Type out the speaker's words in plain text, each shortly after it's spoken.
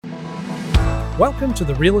Welcome to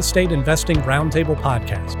the Real Estate Investing Roundtable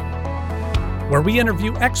Podcast, where we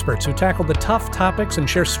interview experts who tackle the tough topics and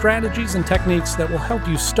share strategies and techniques that will help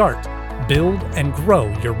you start, build, and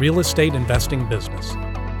grow your real estate investing business.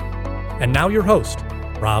 And now your host,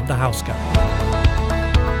 Rob the House Guy.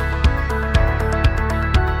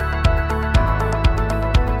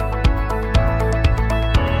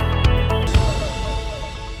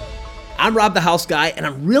 I'm Rob the House Guy, and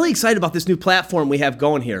I'm really excited about this new platform we have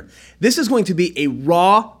going here. This is going to be a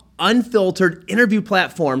raw, unfiltered interview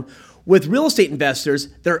platform with real estate investors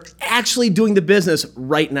that are actually doing the business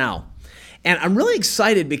right now. And I'm really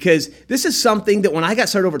excited because this is something that when I got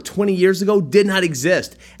started over 20 years ago did not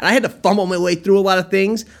exist. And I had to fumble my way through a lot of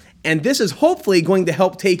things. And this is hopefully going to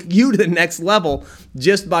help take you to the next level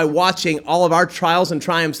just by watching all of our trials and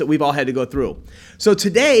triumphs that we've all had to go through. So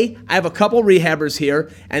today, I have a couple rehabbers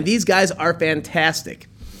here, and these guys are fantastic.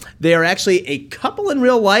 They are actually a couple in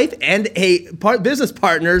real life and business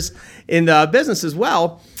partners in the business as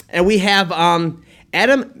well. And we have Adam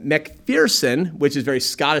McPherson, which is very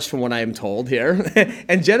Scottish from what I am told here,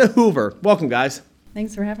 and Jenna Hoover. Welcome, guys.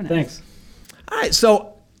 Thanks for having us. Thanks. All right,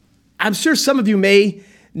 so I'm sure some of you may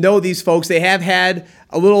know these folks. They have had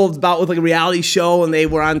a little bout with like a reality show and they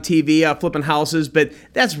were on TV flipping houses, but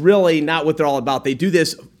that's really not what they're all about. They do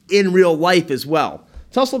this in real life as well.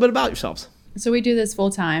 Tell us a little bit about yourselves. So we do this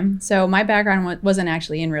full time. So my background wasn't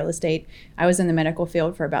actually in real estate. I was in the medical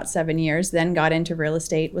field for about 7 years, then got into real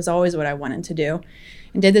estate, was always what I wanted to do,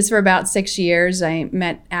 and did this for about 6 years. I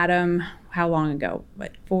met Adam, how long ago?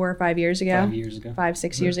 4 or 5 years ago? 5 years ago.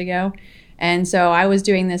 6 years ago. And so I was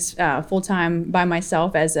doing this full-time by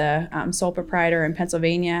myself as a sole proprietor in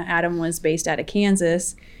Pennsylvania. Adam was based out of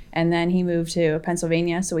Kansas, and then he moved to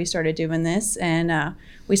Pennsylvania, so we started doing this. And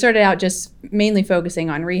we started out just mainly focusing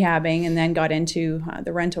on rehabbing and then got into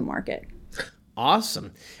the rental market.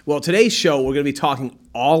 Awesome. Well, today's show, we're going to be talking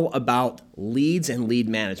all about leads and lead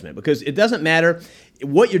management because it doesn't matter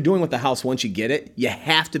what you're doing with the house once you get it. You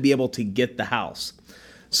have to be able to get the house.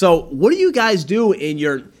 So what do you guys do in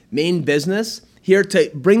your main business here to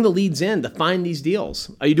bring the leads in to find these deals?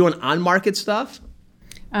 Are you doing on-market stuff?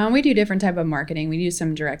 We do different type of marketing. We do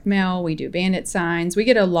some direct mail. We do bandit signs. We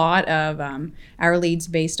get a lot of our leads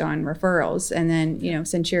based on referrals. And then,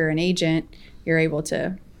 since you're an agent, you're able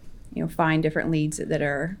to, find different leads that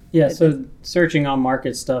are... Yeah, so searching on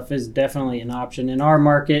market stuff is definitely an option. In our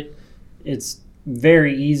market, it's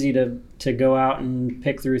very easy to go out and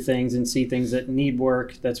pick through things and see things that need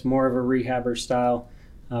work. That's more of a rehabber style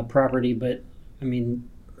property. But, I mean,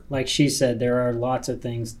 like she said, there are lots of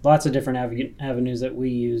things, lots of different avenues that we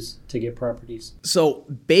use to get properties. So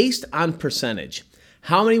based on percentage,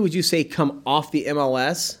 how many would you say come off the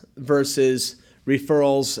MLS versus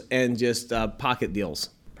referrals and just pocket deals?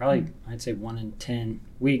 Probably, I'd say 1 in 10.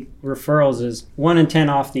 Referrals is 1 in 10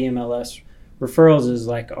 off the MLS. Referrals is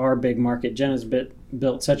like our big market. Jenna's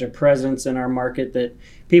built such a presence in our market that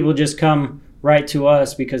people just come right to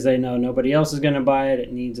us because they know nobody else is going to buy it.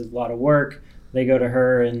 It needs a lot of work. They go to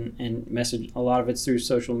her and message. A lot of it's through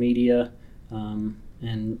social media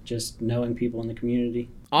and just knowing people in the community.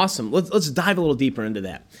 Awesome. Let's dive a little deeper into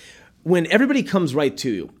that. When everybody comes right to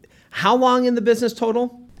you, how long in the business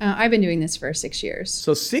total? I've been doing this for 6 years.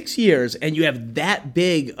 So 6 years, and you have that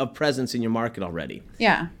big of presence in your market already.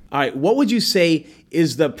 Yeah. All right. What would you say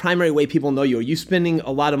is the primary way people know you? Are you spending a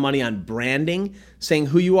lot of money on branding, saying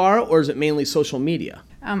who you are, or is it mainly social media?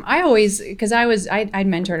 I always, because I'd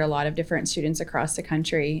mentored a lot of different students across the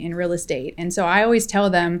country in real estate. And so I always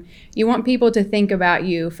tell them, you want people to think about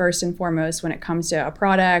you first and foremost when it comes to a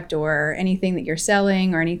product or anything that you're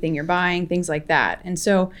selling or anything you're buying, things like that. And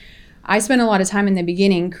so I spent a lot of time in the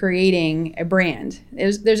beginning creating a brand.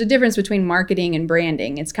 There's a difference between marketing and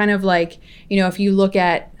branding. It's kind of like, if you look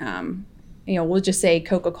at, we'll just say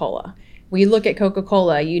Coca-Cola. We look at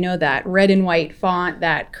Coca-Cola, that red and white font,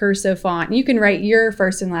 that cursive font, and you can write your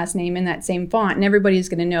first and last name in that same font, and everybody's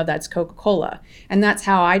going to know that's Coca-Cola. And that's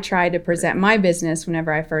how I tried to present my business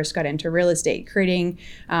whenever I first got into real estate, creating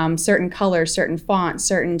certain colors, certain fonts,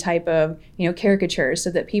 certain type of, caricatures so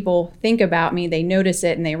that people think about me, they notice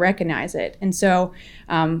it, and they recognize it. And so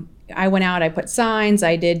I went out, I put signs,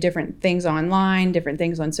 I did different things online, different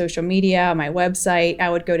things on social media, my website. I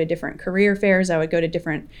would go to different career fairs. I would go to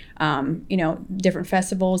different, different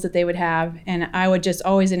festivals that they would have. And I would just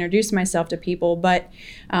always introduce myself to people. But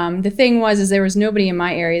the thing was, there was nobody in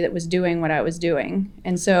my area that was doing what I was doing.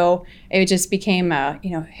 And so it just became,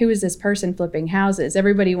 who is this person flipping houses?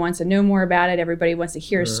 Everybody wants to know more about it. Everybody wants to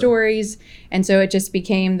hear stories. And so it just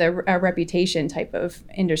became a reputation type of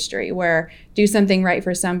industry where do something right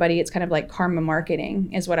for somebody. It's kind of like karma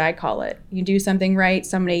marketing is what I call it. You do something right,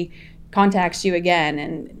 somebody contacts you again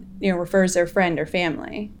and refers their friend or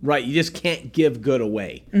family. Right, you just can't give good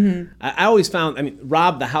away. I always found,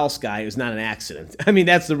 Rob the house guy is not an accident.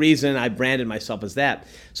 That's the reason I branded myself as that.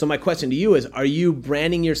 So my question to you is, are you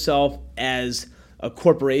branding yourself as a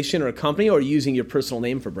corporation or a company, or using your personal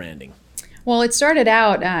name for branding? Well, it started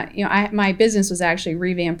out, my business was actually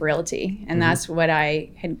Revamp Realty, and that's what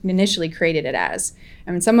I had initially created it as.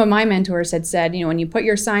 Some of my mentors had said, when you put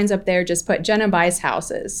your signs up there, just put Jenna Buys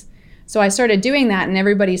Houses. So I started doing that, and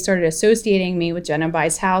everybody started associating me with Jenna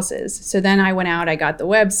Buys Houses. So then I went out, I got the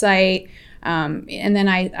website, and then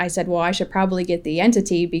I said, well, I should probably get the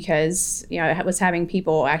entity, because I was having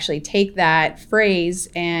people actually take that phrase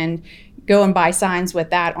and go and buy signs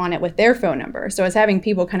with that on it with their phone number. So I was having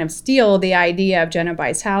people kind of steal the idea of Jenna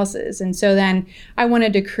Buys Houses. And so then I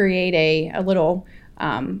wanted to create a little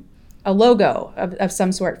a logo of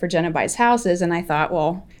some sort for Jenna Buys Houses, and I thought,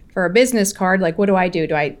 well, for a business card, like, what do I do?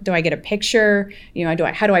 Do I get a picture?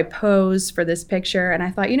 How do I pose for this picture? And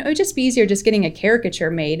I thought, it would just be easier just getting a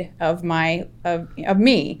caricature made of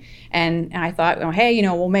me. And I thought, hey,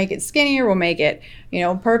 we'll make it skinnier, we'll make it,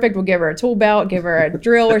 perfect. We'll give her a tool belt, give her a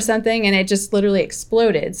drill or something, and it just literally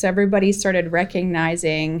exploded. So everybody started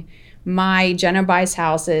recognizing my Jenna Buys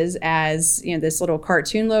Houses as this little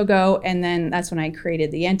cartoon logo, and then that's when I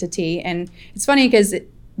created the entity. And it's funny because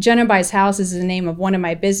Jenna Buys Houses is the name of one of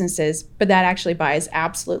my businesses, but that actually buys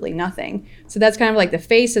absolutely nothing. So that's kind of like the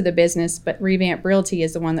face of the business, but Revamp Realty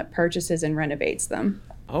is the one that purchases and renovates them.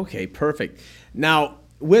 Okay, perfect. Now,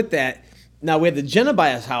 with that, we have the Jenna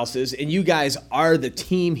Buys Houses, and you guys are the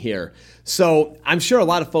team here. So I'm sure a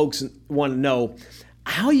lot of folks want to know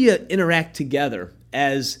how you interact together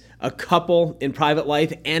as a couple in private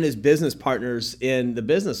life and as business partners in the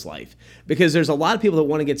business life. Because there's a lot of people that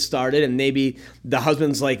want to get started, and maybe the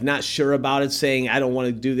husband's like not sure about it, saying, I don't want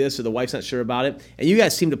to do this, or the wife's not sure about it. And you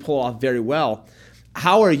guys seem to pull off very well.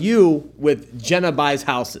 How are you with Jenna Buys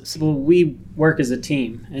Houses? Well, we work as a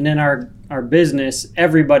team. And in our business,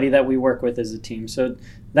 everybody that we work with is a team. So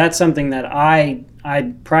that's something that I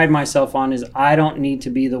pride myself on, is I don't need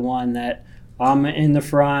to be the one that I'm in the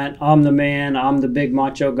front, I'm the man, I'm the big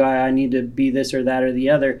macho guy, I need to be this or that or the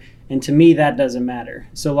other. And to me, that doesn't matter.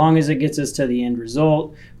 So long as it gets us to the end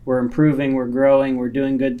result, we're improving, we're growing, we're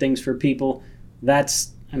doing good things for people.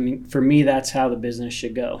 For me, that's how the business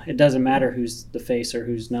should go. It doesn't matter who's the face or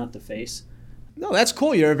who's not the face. No, that's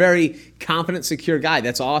cool. You're a very confident, secure guy.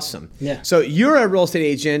 That's awesome. Yeah. So you're a real estate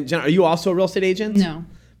agent. Jenna, are you also a real estate agent? No.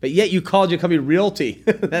 But yet you called your company Realty.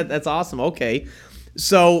 That's awesome. Okay.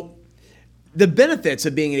 So the benefits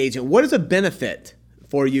of being an agent, what is a benefit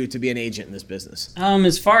for you to be an agent in this business?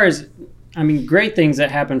 As far as, great things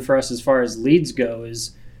that happen for us as far as leads go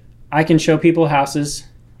is I can show people houses.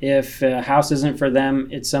 If a house isn't for them,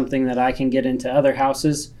 it's something that I can get into other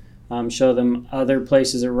houses, show them other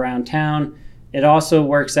places around town. It also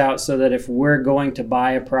works out so that if we're going to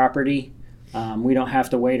buy a property, we don't have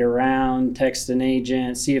to wait around, text an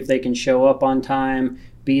agent, see if they can show up on time,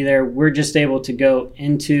 be there. We're just able to go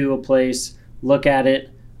into a place, look at it,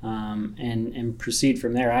 and proceed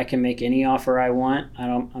from there. I can make any offer I want.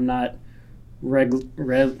 I'm not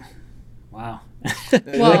wow.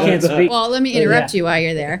 Well, I can't speak. Well, let me interrupt you while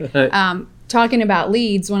you're there. Talking about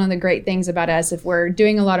leads, one of the great things about us, if we're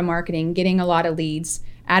doing a lot of marketing, getting a lot of leads,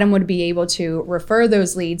 Adam would be able to refer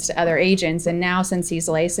those leads to other agents. And now, since he's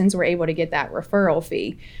licensed, we're able to get that referral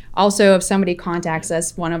fee. Also, if somebody contacts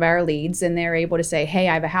us, one of our leads, and they're able to say, hey,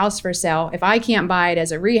 I have a house for sale. If I can't buy it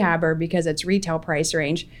as a rehabber because it's retail price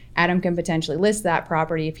range, Adam can potentially list that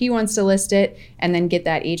property if he wants to list it, and then get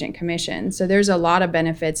that agent commission. So there's a lot of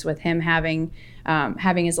benefits with him having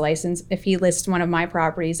his license. If he lists one of my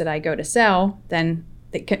properties that I go to sell, then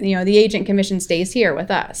the agent commission stays here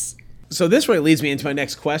with us. So this really leads me into my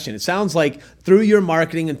next question. It sounds like through your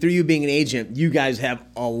marketing and through you being an agent, you guys have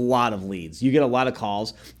a lot of leads. You get a lot of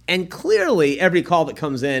calls. And clearly, every call that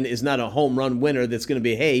comes in is not a home run winner that's going to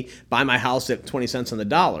be, hey, buy my house at 20 cents on the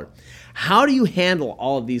dollar. How do you handle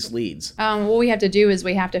all of these leads? What we have to do is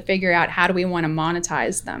we have to figure out how do we want to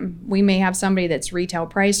monetize them. We may have somebody that's retail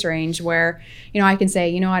price range where, I can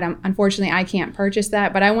say, unfortunately, I can't purchase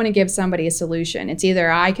that, but I want to give somebody a solution. It's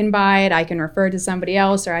either I can buy it, I can refer it to somebody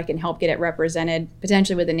else, or I can help get it represented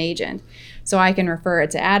potentially with an agent. So I can refer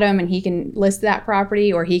it to Adam and he can list that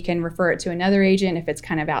property, or he can refer it to another agent if it's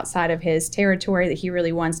kind of outside of his territory that he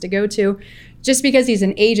really wants to go to. Just because he's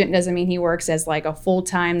an agent doesn't mean he works as like a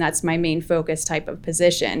full-time, that's my main focus type of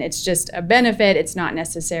position. It's just a benefit. It's not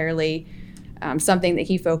necessarily something that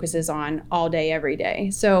he focuses on all day, every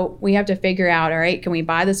day. So we have to figure out, all right, can we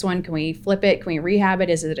buy this one? Can we flip it? Can we rehab it?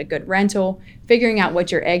 Is it a good rental? Figuring out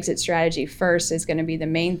what your exit strategy first is going to be the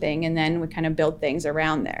main thing, and then we kind of build things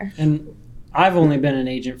around there. And I've only been an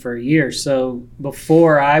agent for a year, so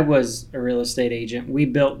before I was a real estate agent, we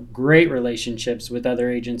built great relationships with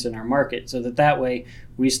other agents in our market, so that way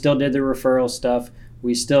we still did the referral stuff.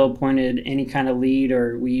 We still pointed any kind of lead,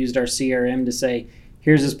 or we used our CRM to say,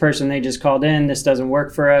 here's this person they just called in, this doesn't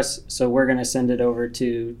work for us, so we're going to send it over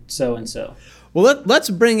to so-and-so. Well, let's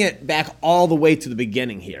bring it back all the way to the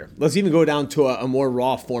beginning here. Let's even go down to a more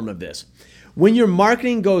raw form of this. When your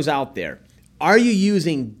marketing goes out there, are you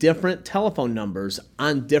using different telephone numbers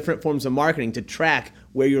on different forms of marketing to track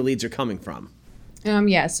where your leads are coming from?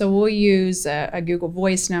 Yeah, so we'll use a Google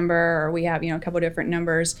Voice number, or we have a couple different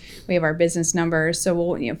numbers. We have our business numbers, so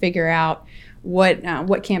we'll figure out what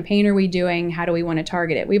campaign are we doing, how do we want to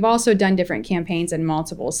target it. We've also done different campaigns in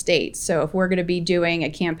multiple states. So if we're going to be doing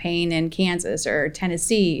a campaign in Kansas or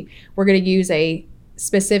Tennessee, we're going to use a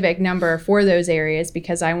specific number for those areas,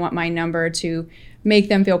 because I want my number to make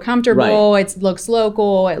them feel comfortable. Right. It looks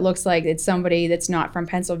local. It looks like it's somebody that's not from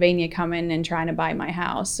Pennsylvania coming and trying to buy my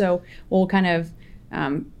house. So we'll kind of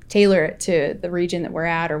tailor it to the region that we're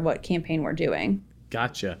at or what campaign we're doing.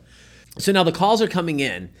 Gotcha. So now the calls are coming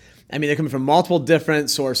in. I mean, they're coming from multiple different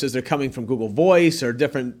sources. They're coming from Google Voice or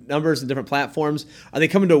different numbers and different platforms. Are they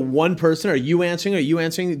coming to one person? Are you answering?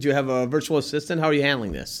 Do you have a virtual assistant? How are you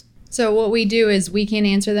handling this? So what we do is we can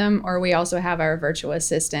answer them, or we also have our virtual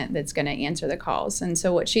assistant that's going to answer the calls. And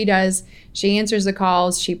so what she does, she answers the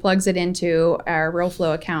calls, she plugs it into our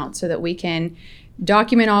RealFlow account so that we can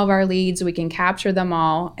document all of our leads, we can capture them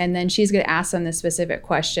all, and then she's going to ask them the specific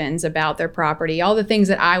questions about their property, all the things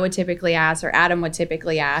that I would typically ask or Adam would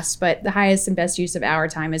typically ask, but the highest and best use of our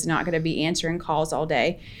time is not going to be answering calls all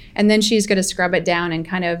day. And then she's going to scrub it down and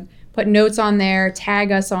kind of put notes on there,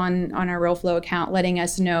 tag us on our RealFlow account, letting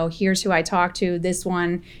us know, here's who I talked to. This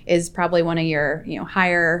one is probably one of your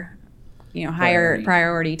higher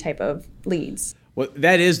priority type of leads. Well,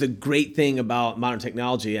 that is the great thing about modern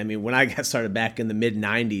technology. I mean, when I got started back in the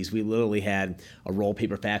mid-'90s, we literally had a roll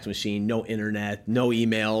paper fax machine, no internet, no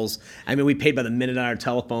emails. I mean, we paid by the minute on our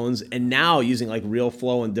telephones. And now using like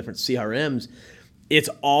RealFlow and different CRMs, it's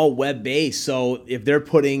all web-based. So if they're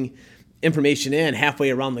putting information in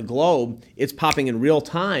halfway around the globe, it's popping in real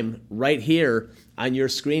time right here on your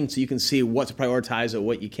screen, so you can see what to prioritize or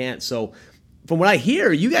what you can't. So from what I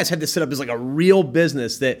hear, you guys had this set up as like a real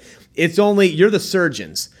business that you're the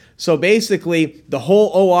surgeons. So basically the whole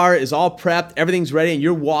OR is all prepped, everything's ready, and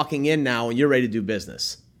you're walking in now and you're ready to do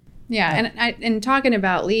business. Yeah, and talking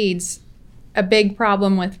about leads, a big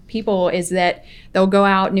problem with people is that they'll go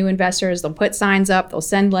out, new investors, they'll put signs up, they'll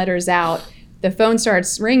send letters out. The phone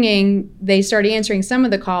starts ringing, they start answering some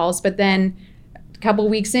of the calls, but then a couple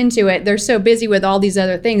weeks into it, they're so busy with all these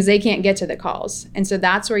other things, they can't get to the calls. And so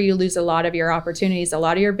that's where you lose a lot of your opportunities, a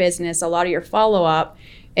lot of your business, a lot of your follow-up,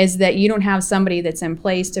 is that you don't have somebody that's in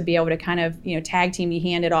place to be able to kind of, tag team, you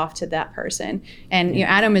hand it off to that person. And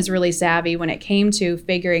Adam is really savvy when it came to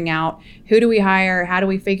figuring out who do we hire, how do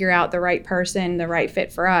we figure out the right person, the right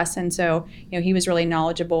fit for us. And so, he was really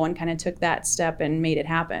knowledgeable and kind of took that step and made it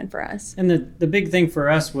happen for us. And the big thing for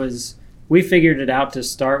us was we figured it out to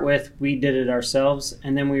start with. We did it ourselves,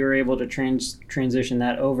 and then we were able to transition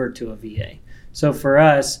that over to a VA. So for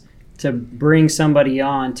us, to bring somebody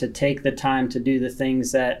on to take the time to do the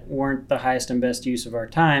things that weren't the highest and best use of our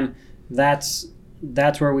time, that's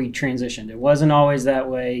where we transitioned. It wasn't always that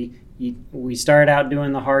way. We started out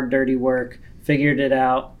doing the hard, dirty work, figured it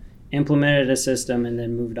out, implemented a system, and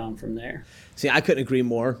then moved on from there. See, I couldn't agree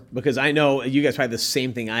more, because I know you guys probably have the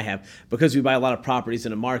same thing I have. Because we buy a lot of properties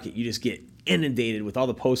in a market, you just get inundated with all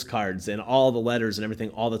the postcards and all the letters and everything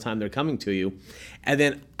all the time they're coming to you. And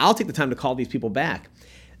then I'll take the time to call these people back.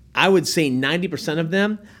 I would say 90% of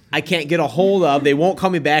them I can't get a hold of. They won't call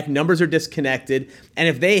me back. Numbers are disconnected. And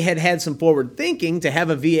if they had some forward thinking to have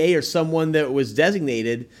a VA or someone that was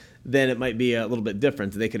designated, then it might be a little bit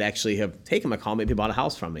different. They could actually have taken my call, maybe bought a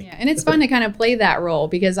house from me. Yeah, and it's fun to kind of play that role,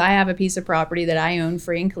 because I have a piece of property that I own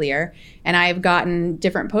free and clear, and I've gotten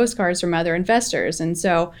different postcards from other investors. And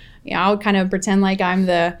so I'll kind of pretend like I'm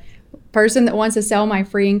the person that wants to sell my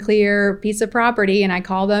free and clear piece of property, and I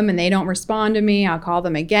call them and they don't respond to me. I'll call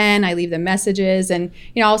them again. I leave them messages, and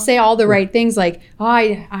I'll say all the right things like,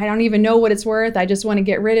 I don't even know what it's worth. I just want to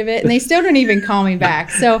get rid of it. And they still don't even call me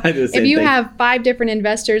back. So if you have 5 different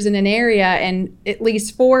investors in an area and at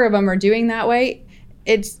least 4 of them are doing that way,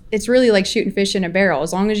 it's really like shooting fish in a barrel.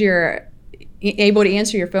 As long as you're able to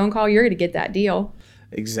answer your phone call, you're going to get that deal.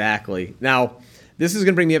 Exactly. Now, this is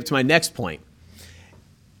going to bring me up to my next point.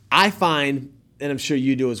 I find, and I'm sure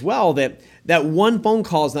you do as well, that one phone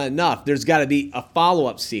call is not enough. There's got to be a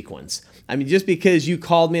follow-up sequence. I mean, just because you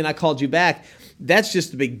called me and I called you back, that's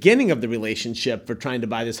just the beginning of the relationship for trying to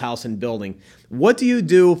buy this house and building. What do you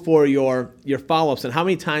do for your follow-ups, and how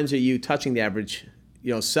many times are you touching the average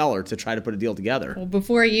seller to try to put a deal together? Well,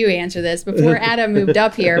 before you answer this, before Adam moved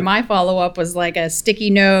up here, my follow-up was like a sticky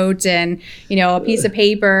note and, a piece of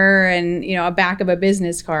paper and, a back of a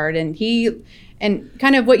business card. And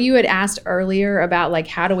kind of what you had asked earlier about like,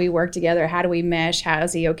 how do we work together? How do we mesh? How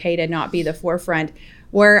is he okay to not be the forefront?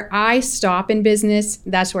 Where I stop in business,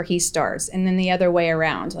 that's where he starts. And then the other way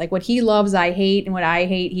around. Like what he loves, I hate, and what I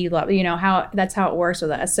hate, he loves. That's how it works with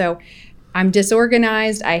us. So I'm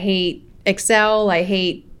disorganized. I hate Excel. I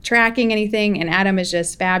hate tracking anything. And Adam is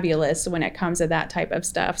just fabulous when it comes to that type of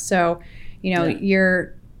stuff. So, you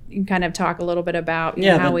can kind of talk a little bit about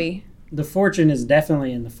how the fortune is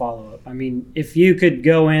definitely in the follow-up. I mean, if you could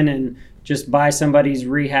go in and just buy somebody's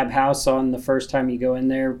rehab house on the first time you go in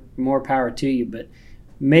there, more power to you. But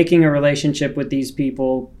making a relationship with these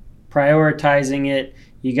people, prioritizing it,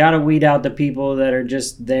 you got to weed out the people that are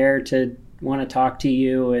just there to want to talk to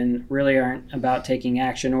you and really aren't about taking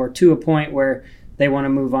action, or to a point where they want to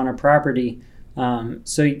move on a property.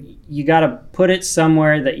 So you got to put it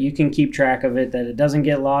somewhere that you can keep track of it, that it doesn't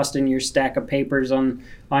get lost in your stack of papers on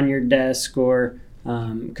your desk, or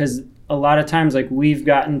because a lot of times, like, we've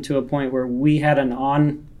gotten to a point where we had an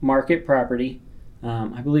on-market property.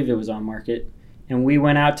 I believe it was on market, and we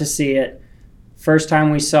went out to see it. First time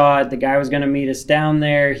we saw it, the guy was going to meet us down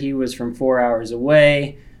there. He was from 4 hours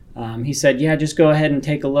away. He said, yeah, just go ahead and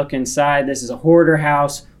take a look inside. This is a hoarder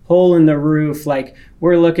house, hole in the roof. Like,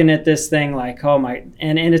 we're looking at this thing like, oh my,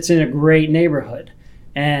 and it's in a great neighborhood.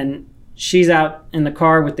 And she's out in the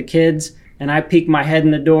car with the kids, and I peek my head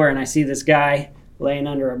in the door and I see this guy laying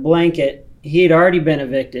under a blanket. He had already been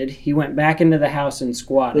evicted. He went back into the house and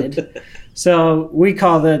squatted. So we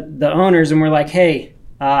call the owners and we're like, hey,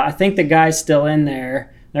 I think the guy's still in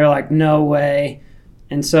there. They're like, no way.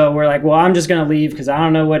 And so we're like, well, I'm just going to leave because I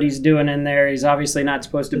don't know what he's doing in there. He's obviously not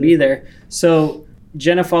supposed to be there. So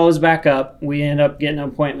Jenna follows back up. We end up getting an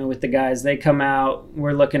appointment with the guys. They come out.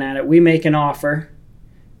 We're looking at it. We make an offer.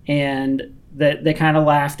 And they kind of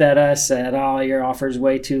laughed at us, said, oh, your offer's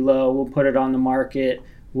way too low. We'll put it on the market.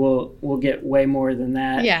 We'll get way more than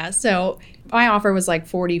that. Yeah, so my offer was like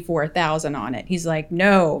 $44,000 on it. He's like,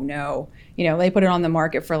 no. They put it on the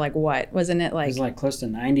market for like what? Wasn't it like? It was like close to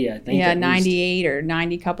 90, I think. Yeah, 98 or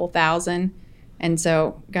 90 couple thousand. And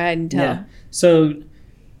so go ahead and tell. Yeah. So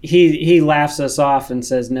he laughs us off and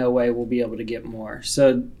says, no way, we'll be able to get more.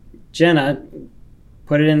 So Jenna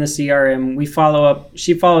put it in the CRM. We follow up.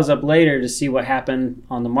 She follows up later to see what happened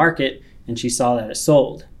on the market, and she saw that it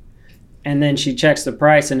sold. And then she checks the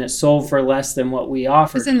price, and it sold for less than what we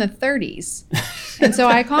offered. It was in the 30s. And so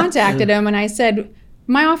I contacted him, and I said,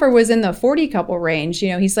 my offer was in the 40 couple range.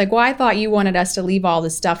 He's like, well, I thought you wanted us to leave all the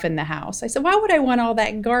stuff in the house. I said, why would I want all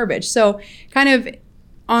that garbage? So kind of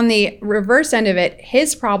on the reverse end of it,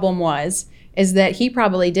 his problem is that he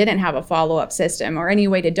probably didn't have a follow-up system or any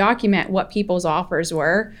way to document what people's offers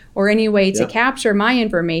were, or any way to capture my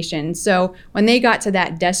information. So when they got to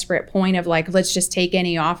that desperate point of like, let's just take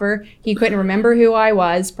any offer, he couldn't remember who I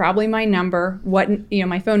was, probably my number,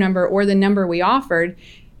 my phone number, or the number we offered.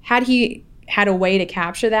 Had he had a way to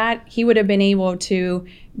capture that, he would have been able to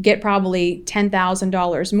get probably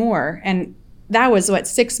 $10,000 more. And that was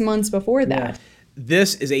 6 months before that. Yeah.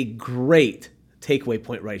 This is a great takeaway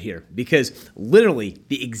point right here, because literally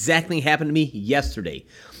the exact thing happened to me yesterday.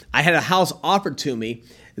 I had a house offered to me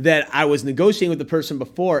that I was negotiating with the person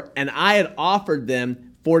before, and I had offered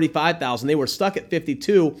them $45,000. They were stuck at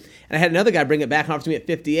 $52,000, and I had another guy bring it back and offer to me at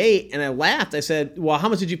 $58,000, and I laughed. I said, well, how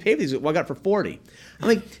much did you pay for these? Well, I got it for $40,000. I'm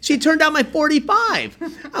like, she turned down my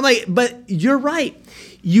 $45,000. I'm like, but you're right.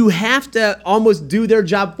 You have to almost do their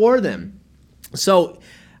job for them. So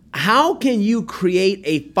how can you create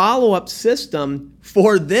a follow-up system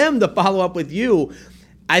for them to follow up with you?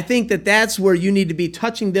 I think that's where you need to be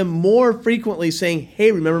touching them more frequently, saying,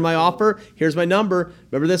 hey, remember my offer? Here's my number.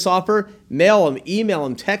 Remember this offer? Mail them, email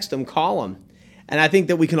them, text them, call them. And I think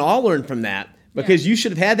that we can all learn from that, because you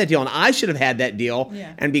should have had that deal and I should have had that deal,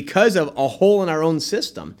 and because of a hole in our own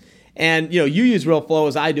system. And you use RealFlow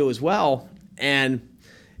as I do as well, and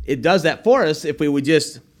it does that for us if we would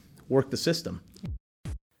just work the system.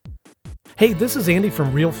 Hey, this is Andy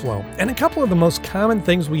from RealFlow, and a couple of the most common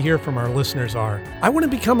things we hear from our listeners are, I want to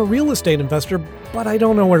become a real estate investor, but I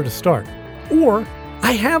don't know where to start. Or,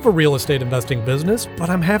 I have a real estate investing business, but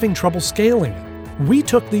I'm having trouble scaling it. We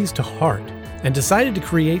took these to heart and decided to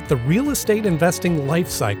create the Real Estate Investing Life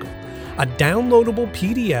Cycle, a downloadable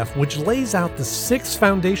PDF which lays out the 6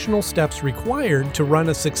 foundational steps required to run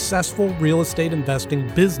a successful real estate investing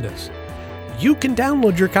business. You can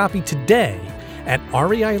download your copy today at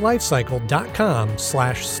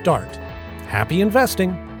reilifecycle.com/start. Happy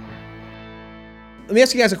investing. Let me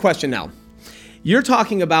ask you guys a question now. You're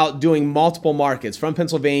talking about doing multiple markets from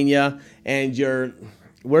Pennsylvania, and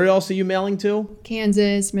where else are you mailing to?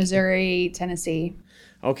 Kansas, Missouri, Tennessee.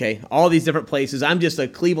 Okay, all these different places. I'm just a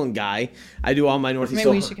Cleveland guy. I do all my Northeast.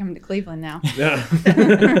 Maybe we should come to Cleveland now.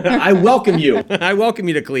 I welcome you. I welcome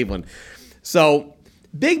you to Cleveland. So,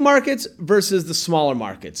 big markets versus the smaller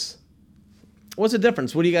markets. What's the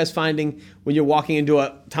difference? What are you guys finding when you're walking into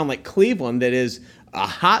a town like Cleveland that is a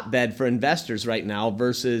hotbed for investors right now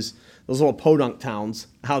versus those little podunk towns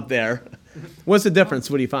out there? What's the difference?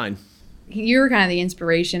 What do you find? You were kind of the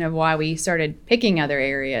inspiration of why we started picking other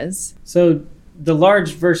areas. So the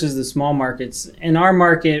large versus the small markets. In our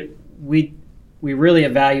market, we really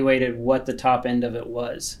evaluated what the top end of it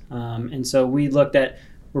was. And so we looked at,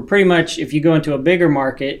 we're pretty much, if you go into a bigger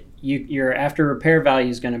market, your after repair value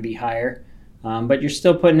is going to be higher. But you're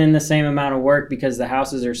still putting in the same amount of work because the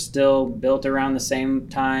houses are still built around the same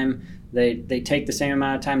time. They take the same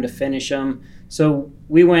amount of time to finish them. So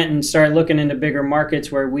we went and started looking into bigger markets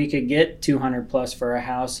where we could get 200 plus for a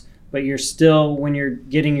house, but you're still, when you're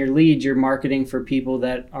getting your leads, you're marketing for people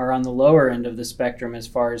that are on the lower end of the spectrum as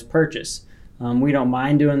far as purchase. We don't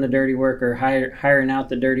mind doing the dirty work or hiring out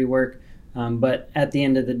the dirty work, but at the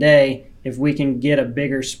end of the day, if we can get a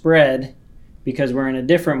bigger spread because we're in a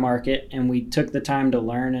different market and we took the time to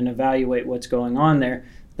learn and evaluate what's going on there,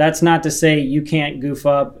 that's not to say you can't goof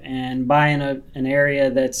up and buy in an area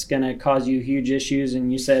that's going to cause you huge issues.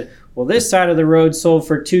 And you said, well, this side of the road sold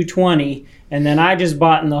for $220, and then I just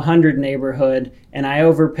bought in the 100 neighborhood and I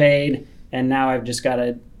overpaid, and now I've just got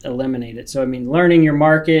to eliminate it. So, I mean, learning your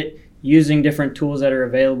market, using different tools that are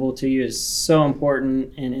available to you is so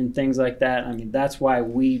important, and things like that. I mean, that's why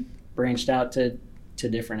we branched out to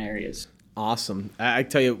different areas. Awesome. I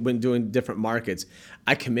tell you, when doing different markets,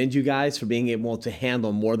 I commend you guys for being able to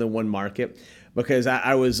handle more than one market, because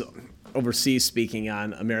I was overseas speaking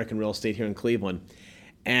on American real estate here in Cleveland.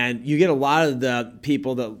 And you get a lot of the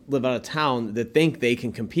people that live out of town that think they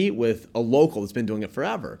can compete with a local that's been doing it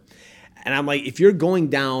forever. And I'm like, if you're going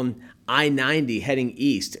down I-90 heading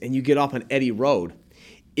east and you get off on Eddy Road,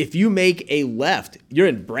 if you make a left, you're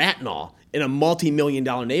in Bracknell in a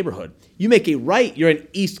multi-million-dollar neighborhood. You make a right, you're in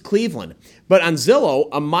East Cleveland. But on Zillow,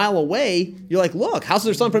 a mile away, you're like, look,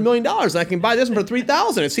 houses are selling for $1 million, and I can buy this one for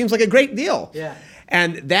 $3,000. It seems like a great deal. Yeah.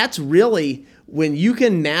 And that's really, when you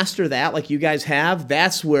can master that like you guys have,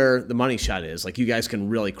 that's where the money shot is. Like, you guys can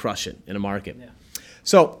really crush it in a market. Yeah.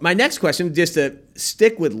 So my next question, just to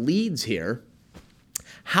stick with leads here,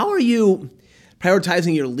 how are you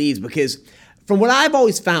prioritizing your leads? Because from what I've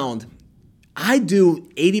always found, I do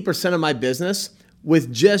 80% of my business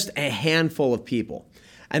with just a handful of people.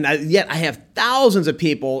 And yet I have thousands of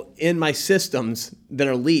people in my systems that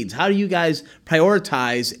are leads. How do you guys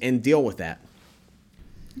prioritize and deal with that?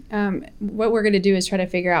 What we're going to do is try to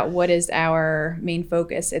figure out what is our main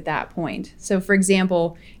focus at that point. So, for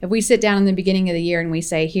example, if we sit down in the beginning of the year and we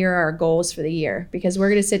say, here are our goals for the year, because we're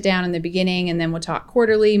going to sit down in the beginning and then we'll talk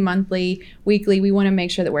quarterly, monthly, weekly. We want to make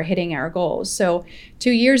sure that we're hitting our goals. So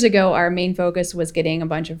 2 years ago, our main focus was getting a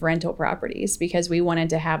bunch of rental properties because we wanted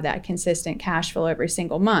to have that consistent cash flow every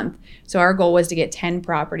single month. So our goal was to get 10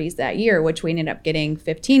 properties that year, which we ended up getting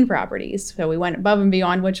 15 properties. So we went above and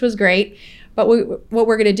beyond, which was great. But what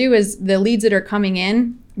we're going to do is the leads that are coming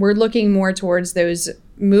in, we're looking more towards those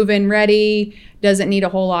move-in ready, doesn't need a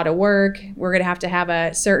whole lot of work. We're going to have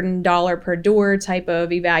a certain dollar per door type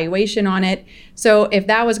of evaluation on it. So if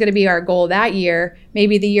that was going to be our goal that year,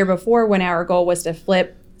 maybe the year before when our goal was to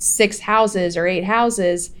flip 6 houses or 8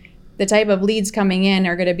 houses, the type of leads coming in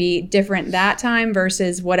are going to be different that time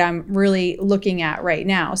versus what I'm really looking at right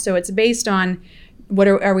now. So it's based on what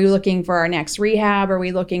are we looking for our next rehab? Are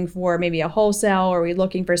we looking for maybe a wholesale? Or are we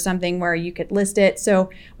looking for something where you could list it? So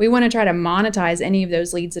we want to try to monetize any of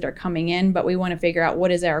those leads that are coming in, but we want to figure out what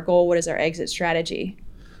is our goal, what is our exit strategy.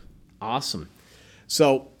 Awesome.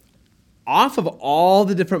 So off of all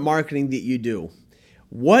the different marketing that you do,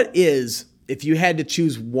 what is, if you had to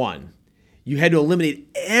choose one, you had to eliminate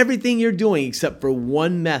everything you're doing except for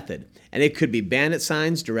one method, and it could be bandit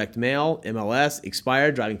signs, direct mail, MLS,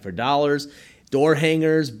 expired, driving for dollars, door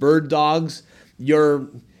hangers, bird dogs, your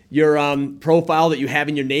profile that you have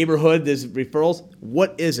in your neighborhood, there's referrals.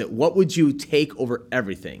 What is it? What would you take over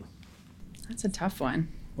everything? That's a tough one.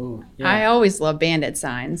 Ooh, yeah. I always love bandit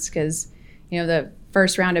signs because, the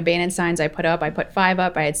first round of bandit signs I put 5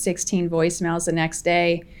 up. I had 16 voicemails the next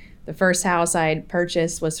day. The first house I had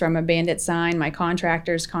purchased was from a Bandit sign. My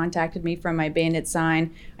contractors contacted me from my Bandit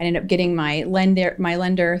sign. I ended up getting my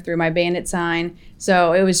lender through my Bandit sign.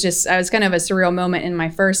 So I was kind of a surreal moment in my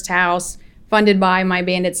first house, funded by my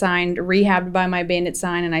Bandit sign, rehabbed by my Bandit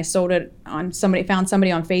sign, and I sold it found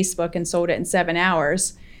somebody on Facebook and sold it in 7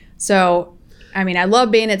 hours. So, I mean, I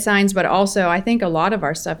love Bandit signs, but also I think a lot of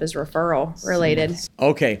our stuff is referral related.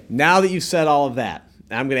 Okay, now that you've said all of that,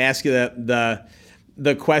 I'm going to ask you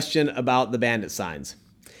the question about the Bandit signs.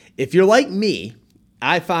 If you're like me,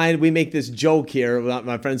 I find we make this joke here,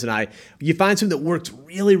 my friends and I, you find something that works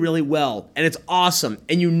really, really well, and it's awesome,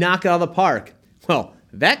 and you knock it out of the park. Well,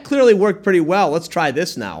 that clearly worked pretty well. Let's try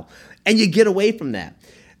this now. And you get away from that.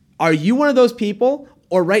 Are you one of those people,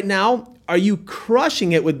 or right now, are you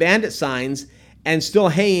crushing it with Bandit signs and still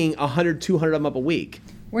hanging 100, 200 of them up a week?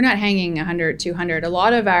 We're not hanging 100, 200. A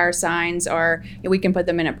lot of our signs are, we can put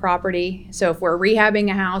them in a property. So if we're rehabbing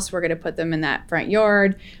a house, we're going to put them in that front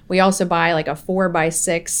yard. We also buy like a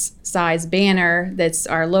 4x6 size banner that's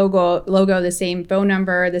our logo, the same phone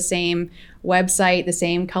number, the same website, the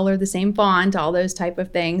same color, the same font, all those type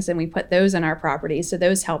of things. And we put those in our properties. So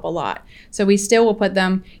those help a lot. So we still will put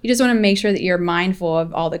them. You just want to make sure that you're mindful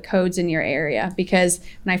of all the codes in your area, because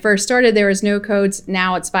when I first started, there was no codes.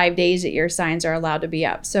 Now it's 5 days that your signs are allowed to be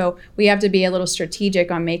up. So we have to be a little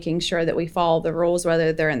strategic on making sure that we follow the rules,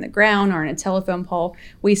 whether they're in the ground or in a telephone pole.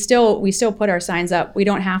 We still put our signs up. We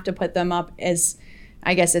don't have to put them up as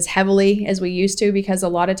heavily as we used to, because a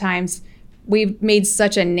lot of times we've made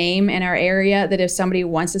such a name in our area that if somebody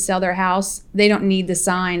wants to sell their house, they don't need the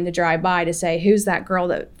sign to drive by to say, who's that girl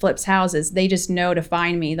that flips houses? They just know to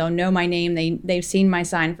find me. They'll know my name. They've seen my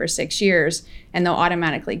sign for 6 years, and they'll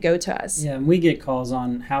automatically go to us. Yeah, and we get calls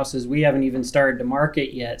on houses we haven't even started to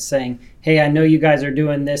market yet saying, hey, I know you guys are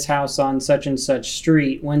doing this house on such and such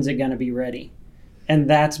street. When's it going to be ready? And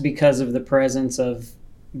that's because of the presence of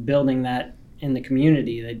building that in the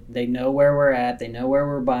community. They know where we're at, they know where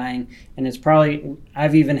we're buying, and it's probably,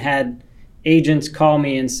 I've even had agents call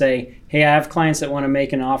me and say, hey, I have clients that want to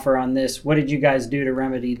make an offer on this. What did you guys do to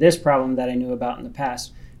remedy this problem that I knew about in the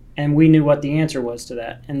past? And we knew what the answer was to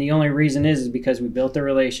that. And the only reason is because we built a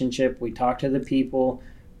relationship, we talk to the people,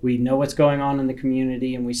 we know what's going on in the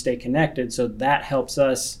community, and we stay connected. So that helps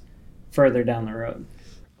us further down the road.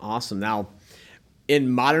 Awesome. Now,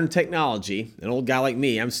 in modern technology, an old guy like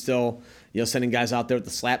me, I'm still sending guys out there with the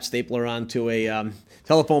slap stapler onto a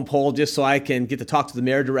telephone pole just so I can get to talk to the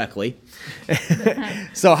mayor directly.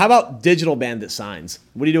 So how about digital Bandit signs?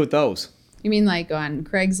 What do you do with those? You mean like on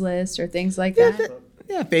Craigslist or things like that?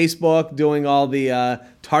 Yeah, Facebook, doing all the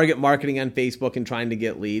target marketing on Facebook and trying to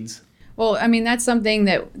get leads. Well, I mean, that's something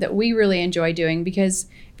that we really enjoy doing, because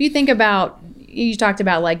if you think about, you talked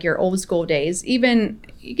about like your old school days, you can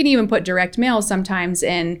even put direct mail sometimes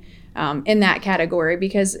in that category,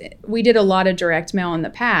 because we did a lot of direct mail in the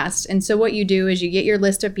past. And so what you do is you get your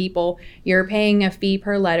list of people, you're paying a fee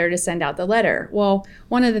per letter to send out the letter. Well,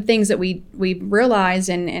 one of the things that we realized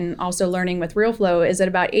and also learning with RealFlow is that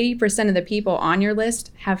about 80% of the people on your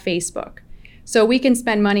list have Facebook. So we can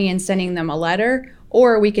spend money in sending them a letter,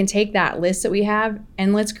 or we can take that list that we have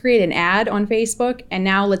and let's create an ad on Facebook, and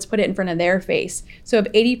now let's put it in front of their face. So if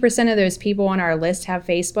 80% of those people on our list have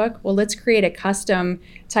Facebook, well, let's create a custom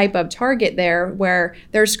type of target there where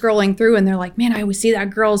they're scrolling through and they're like, man, I always see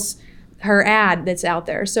that her ad that's out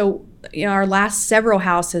there. So our last several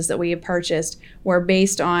houses that we have purchased were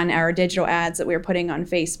based on our digital ads that we were putting on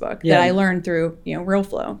Facebook that I learned through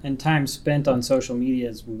RealFlow. And time spent on social media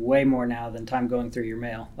is way more now than time going through your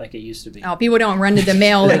mail like it used to be. Oh, people don't run to the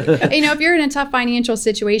mail. Like, if you're in a tough financial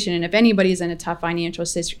situation, and if anybody's in a tough financial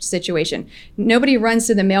situation, nobody runs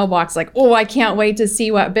to the mailbox like, oh, I can't wait to see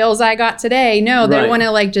what bills I got today. No, they want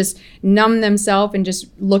to just numb themselves and just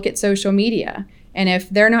look at social media. And if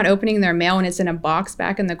they're not opening their mail and it's in a box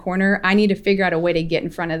back in the corner, I need to figure out a way to get in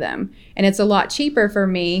front of them. And it's a lot cheaper for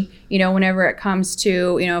me, whenever it comes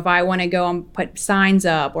to, if I want to go and put signs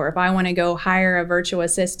up, or if I want to go hire a virtual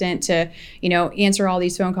assistant to, answer all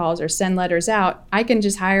these phone calls or send letters out, I can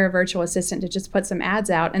just hire a virtual assistant to just put some ads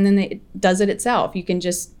out, and then it does it itself. You can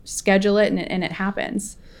just schedule it and it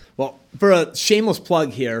happens. Well, for a shameless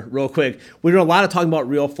plug here, real quick, we're doing a lot of talking about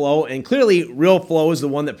RealFlow, and clearly RealFlow is the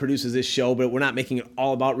one that produces this show, but we're not making it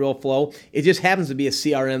all about RealFlow. It just happens to be a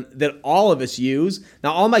CRM that all of us use.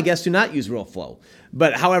 Now, all my guests do not use RealFlow,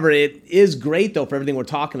 but however, it is great, though, for everything we're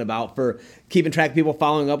talking about, for keeping track of people,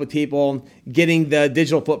 following up with people, getting the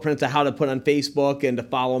digital footprint to how to put on Facebook and to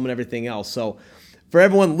follow them and everything else. So for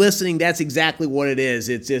everyone listening, that's exactly what it is.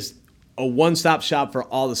 It's just a one-stop shop for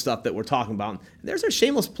all the stuff that we're talking about. And there's our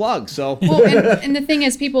shameless plug. So, well, and the thing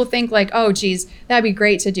is, people think like, oh, geez, that'd be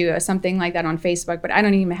great to do something like that on Facebook, but I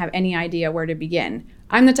don't even have any idea where to begin.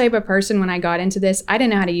 I'm the type of person, when I got into this, I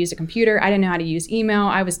didn't know how to use a computer. I didn't know how to use email.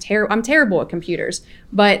 I'm terrible at computers,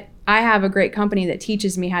 but I have a great company that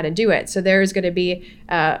teaches me how to do it. So there's going to be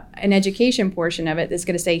an education portion of it that's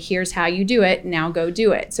going to say, here's how you do it. Now go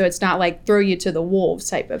do it. So it's not like throw you to the wolves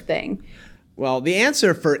type of thing. Well, the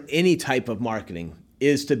answer for any type of marketing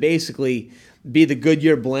is to basically be the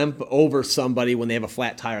Goodyear blimp over somebody when they have a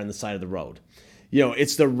flat tire on the side of the road.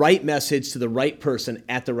 It's the right message to the right person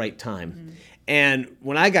at the right time. Mm-hmm. And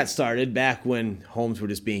when I got started, back when homes were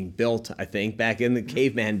just being built, I think, back in the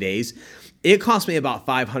caveman days, it cost me about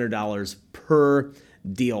 $500 per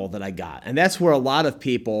deal that I got. And that's where a lot of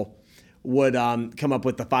people would come up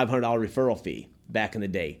with the $500 referral fee back in the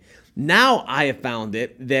day. Now I have found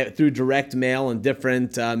it that through direct mail and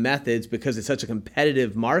different methods, because it's such a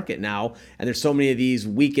competitive market now, and there's so many of these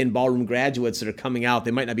weekend ballroom graduates that are coming out,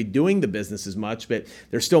 they might not be doing the business as much, but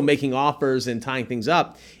they're still making offers and tying things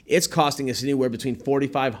up. It's costing us anywhere between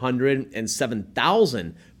 $4,500 and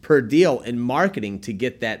 $7,000 per deal in marketing to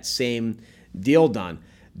get that same deal done.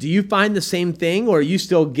 Do you find the same thing, or are you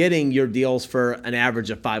still getting your deals for an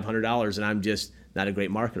average of $500 and I'm just not a great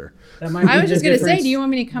marketer? I was just going to say, do you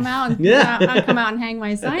want me to come out and come out and hang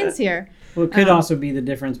my signs here? Well, it could also be the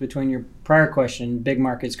difference between your prior question, big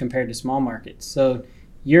markets compared to small markets. So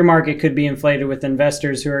your market could be inflated with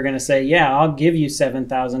investors who are going to say, yeah, I'll give you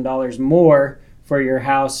 $7,000 more for your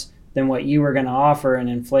house than what you were going to offer, and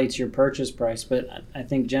inflates your purchase price. But I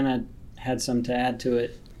think Jenna had some to add to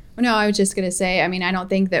it. No, I was just going to say, I mean, I don't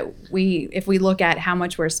think that if we look at how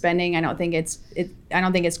much we're spending, I don't think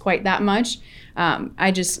it's quite that much. A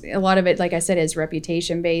lot of it, like I said, is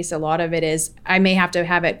reputation based. A lot of it is, I may have to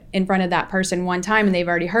have it in front of that person one time and they've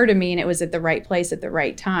already heard of me and it was at the right place at the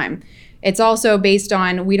right time. It's also based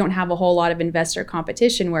on, we don't have a whole lot of investor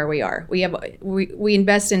competition where we are. We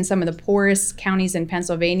invest in some of the poorest counties in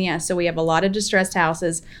Pennsylvania, so we have a lot of distressed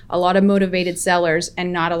houses, a lot of motivated sellers,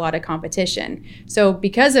 and not a lot of competition. So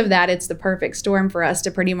because of that, it's the perfect storm for us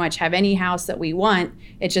to pretty much have any house that we want.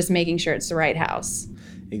 It's just making sure it's the right house.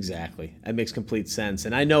 Exactly. That makes complete sense.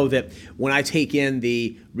 And I know that when I take in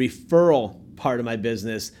the referral part of my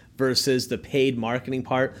business versus the paid marketing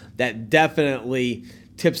part, that definitely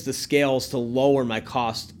tips the scales to lower my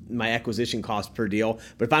acquisition cost per deal.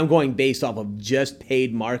 But if I'm going based off of just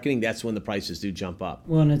paid marketing, that's when the prices do jump up.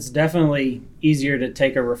 Well, and it's definitely easier to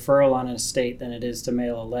take a referral on an estate than it is to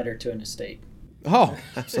mail a letter to an estate. Oh,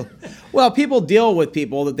 absolutely. Well, people deal with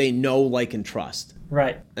people that they know, like, and trust.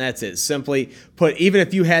 Right. That's it. Simply put, even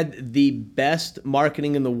if you had the best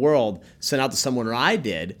marketing in the world sent out to someone, or I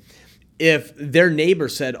did, if their neighbor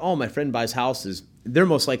said, oh, my friend buys houses, they're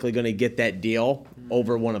most likely going to get that deal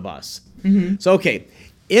over one of us. Mm-hmm. So, okay,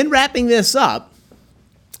 in wrapping this up,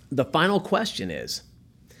 the final question is,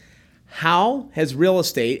 how has real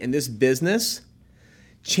estate and this business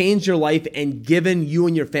changed your life and given you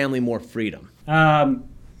and your family more freedom?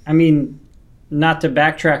 I mean, not to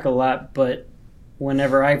backtrack a lot, but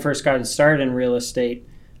whenever I first got started in real estate,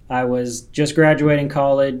 I was just graduating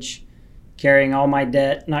college, carrying all my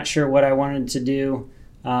debt, not sure what I wanted to do.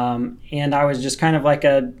 And I was just kind of like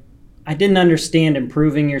I didn't understand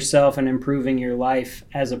improving yourself and improving your life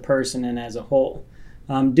as a person and as a whole.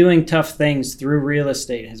 Doing tough things through real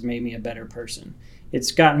estate has made me a better person.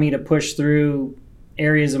 It's gotten me to push through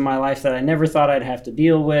areas of my life that I never thought I'd have to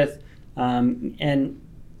deal with. And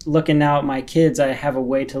looking now at my kids, I have a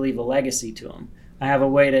way to leave a legacy to them. I have a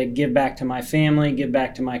way to give back to my family, give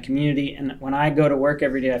back to my community. And when I go to work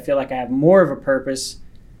every day, I feel like I have more of a purpose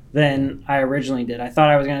than I originally did. I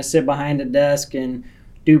thought I was going to sit behind a desk and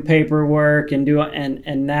do paperwork and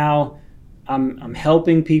now I'm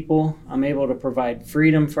helping people. I'm able to provide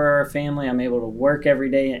freedom for our family. I'm able to work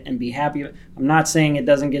every day and be happy. I'm not saying it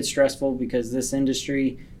doesn't get stressful, because this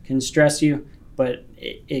industry can stress you, but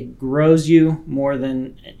it grows you more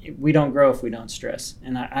than we don't grow if we don't stress.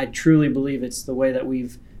 And I truly believe it's the way that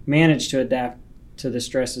we've managed to adapt to the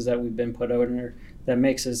stresses that we've been put under that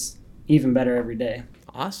makes us even better every day.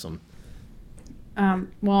 Awesome.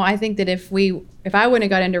 Well, I think that if I wouldn't have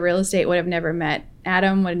got into real estate, would have never met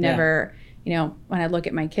Adam, would have never, when I look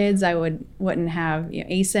at my kids, I wouldn't have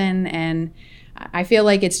Asen. And I feel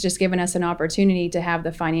like it's just given us an opportunity to have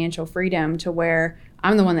the financial freedom to where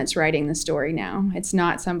I'm the one that's writing the story now. It's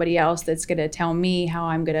not somebody else that's going to tell me how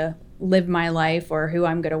I'm going to live my life or who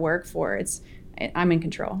I'm going to work for. I'm in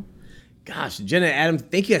control. Gosh, Jenna and Adam,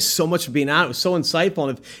 thank you guys so much for being on. It was so insightful.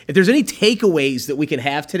 And if there's any takeaways that we can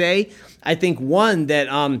have today, I think one, that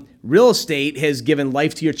real estate has given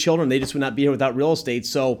life to your children. They just would not be here without real estate.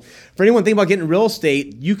 So for anyone thinking about getting real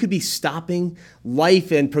estate, you could be stopping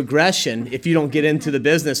life and progression if you don't get into the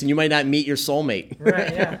business, and you might not meet your soulmate.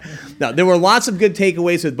 Right, yeah. Now, there were lots of good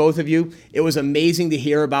takeaways with both of you. It was amazing to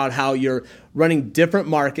hear about how you're running different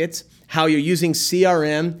markets, how you're using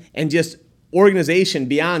CRM and just organization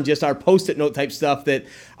beyond just our Post-it note type stuff, that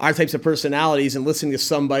our types of personalities and listening to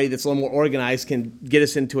somebody that's a little more organized can get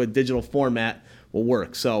us into a digital format will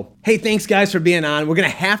work. So, hey, thanks guys for being on. We're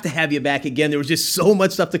going to have you back again. There was just so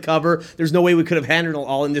much stuff to cover. There's no way we could have handled it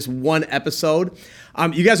all in this one episode.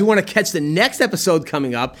 You guys who want to catch the next episode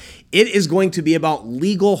coming up, it is going to be about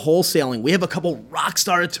legal wholesaling. We have a couple rock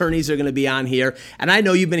star attorneys that are going to be on here. And I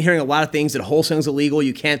know you've been hearing a lot of things that wholesaling is illegal,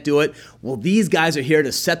 you can't do it. Well, these guys are here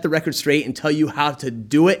to set the record straight and tell you how to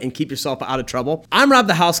do it and keep yourself out of trouble. I'm Rob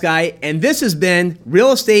the House Guy, and this has been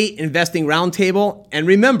Real Estate Investing Roundtable. And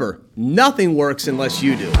remember, nothing works unless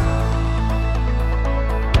you do.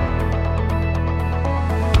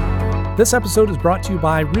 This episode is brought to you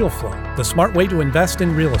by RealFlow, the smart way to invest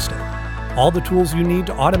in real estate. All the tools you need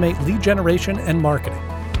to automate lead generation and marketing.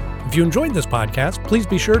 If you enjoyed this podcast, please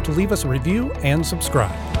be sure to leave us a review and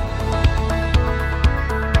subscribe.